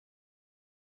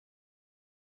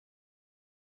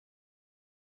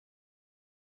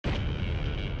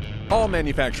All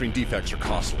manufacturing defects are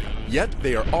costly, yet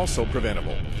they are also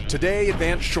preventable. Today,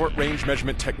 advanced short-range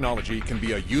measurement technology can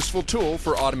be a useful tool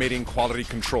for automating quality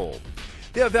control.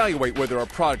 They evaluate whether a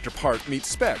product or part meets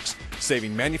specs,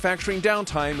 saving manufacturing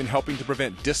downtime and helping to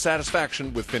prevent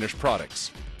dissatisfaction with finished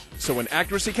products. So when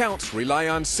accuracy counts, rely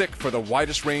on SICK for the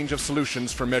widest range of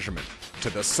solutions for measurement, to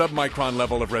the sub-micron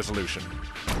level of resolution.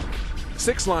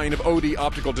 SICK's line of OD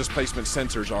optical displacement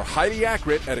sensors are highly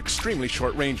accurate at extremely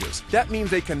short ranges. That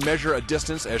means they can measure a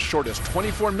distance as short as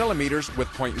 24 millimeters with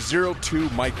 0.02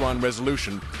 micron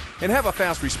resolution and have a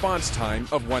fast response time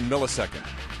of 1 millisecond.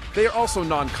 They are also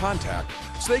non-contact,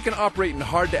 so they can operate in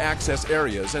hard-to-access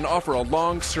areas and offer a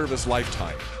long service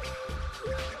lifetime.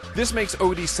 This makes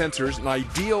OD sensors an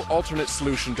ideal alternate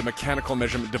solution to mechanical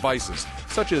measurement devices,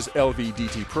 such as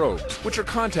LVDT probes, which are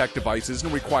contact devices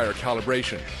and require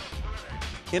calibration.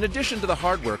 In addition to the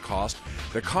hardware cost,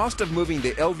 the cost of moving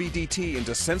the LVDT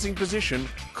into sensing position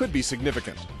could be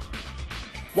significant.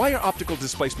 Why are optical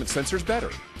displacement sensors better?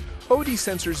 OD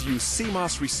sensors use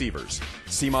CMOS receivers.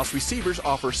 CMOS receivers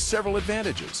offer several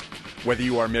advantages. Whether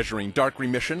you are measuring dark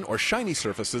remission or shiny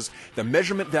surfaces, the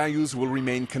measurement values will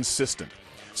remain consistent.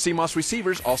 CMOS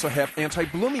receivers also have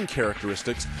anti-blooming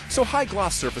characteristics, so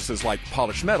high-gloss surfaces like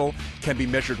polished metal can be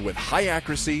measured with high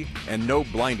accuracy and no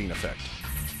blinding effect.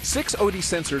 SICK's OD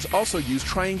sensors also use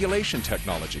triangulation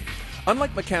technology.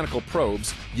 Unlike mechanical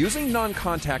probes, using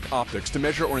non-contact optics to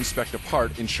measure or inspect a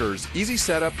part ensures easy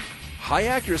setup, high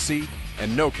accuracy,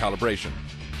 and no calibration.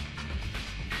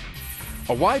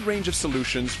 A wide range of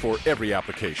solutions for every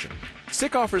application.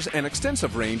 SICK offers an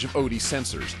extensive range of OD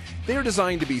sensors. They are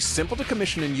designed to be simple to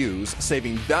commission and use,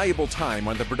 saving valuable time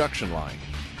on the production line.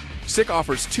 SICK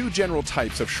offers two general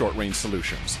types of short-range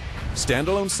solutions: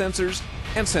 standalone sensors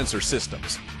and sensor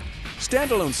systems.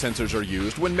 Standalone sensors are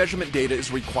used when measurement data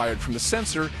is required from the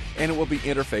sensor and it will be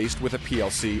interfaced with a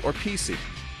PLC or PC.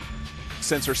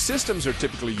 Sensor systems are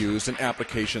typically used in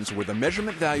applications where the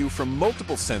measurement value from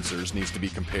multiple sensors needs to be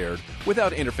compared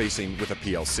without interfacing with a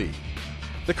PLC.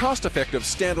 The cost-effective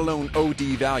standalone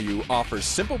OD value offers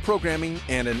simple programming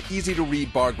and an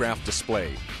easy-to-read bar graph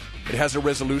display. It has a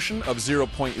resolution of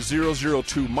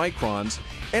 0.002 microns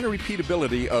and a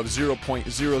repeatability of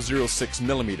 0.006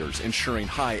 millimeters, ensuring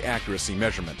high accuracy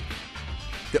measurement.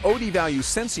 The OD value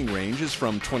sensing range is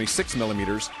from 26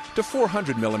 millimeters to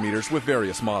 400 millimeters with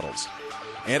various models.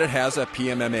 And it has a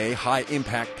PMMA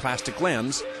high-impact plastic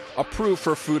lens approved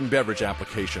for food and beverage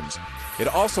applications. It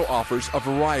also offers a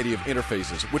variety of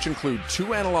interfaces, which include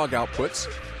two analog outputs,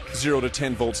 0 to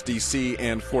 10 volts DC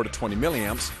and 4 to 20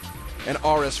 milliamps, an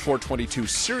RS422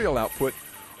 serial output,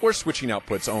 or switching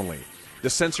outputs only.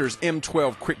 The sensor's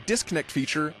M12 quick disconnect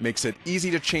feature makes it easy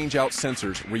to change out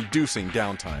sensors, reducing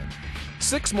downtime.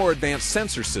 6 more advanced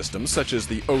sensor systems, such as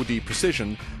the OD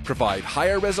Precision, provide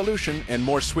higher resolution and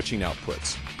more switching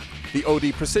outputs. The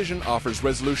OD Precision offers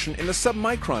resolution in the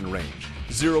sub-micron range,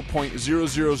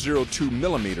 0.0002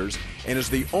 millimeters, and is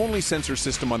the only sensor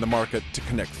system on the market to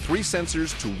connect 3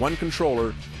 sensors to 1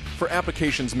 controller for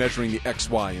applications measuring the X,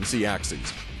 Y, and Z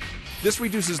axes. This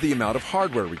reduces the amount of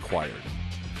hardware required.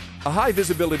 A high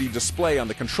visibility display on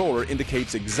the controller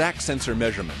indicates exact sensor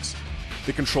measurements.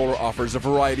 The controller offers a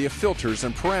variety of filters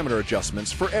and parameter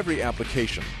adjustments for every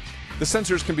application. The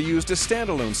sensors can be used as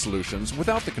standalone solutions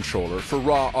without the controller for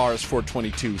raw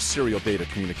RS422 serial data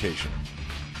communication.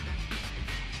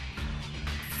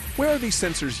 Where are these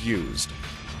sensors used?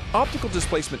 Optical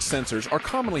displacement sensors are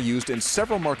commonly used in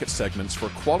several market segments for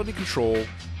quality control,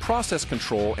 process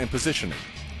control, and positioning.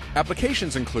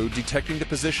 Applications include detecting the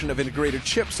position of integrated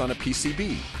chips on a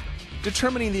PCB,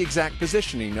 determining the exact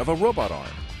positioning of a robot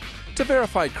arm, to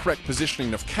verify correct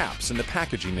positioning of caps in the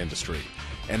packaging industry,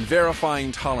 and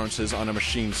verifying tolerances on a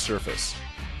machine surface.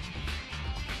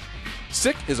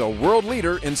 SICK is a world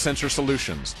leader in sensor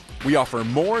solutions. We offer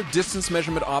more distance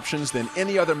measurement options than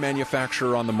any other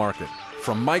manufacturer on the market,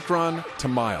 from micron to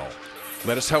mile.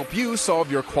 Let us help you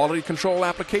solve your quality control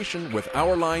application with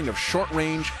our line of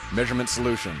short-range measurement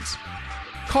solutions.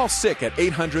 Call SICK at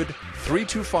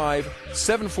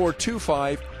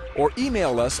 800-325-7425 or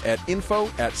email us at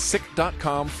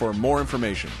info@sick.com for more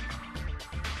information.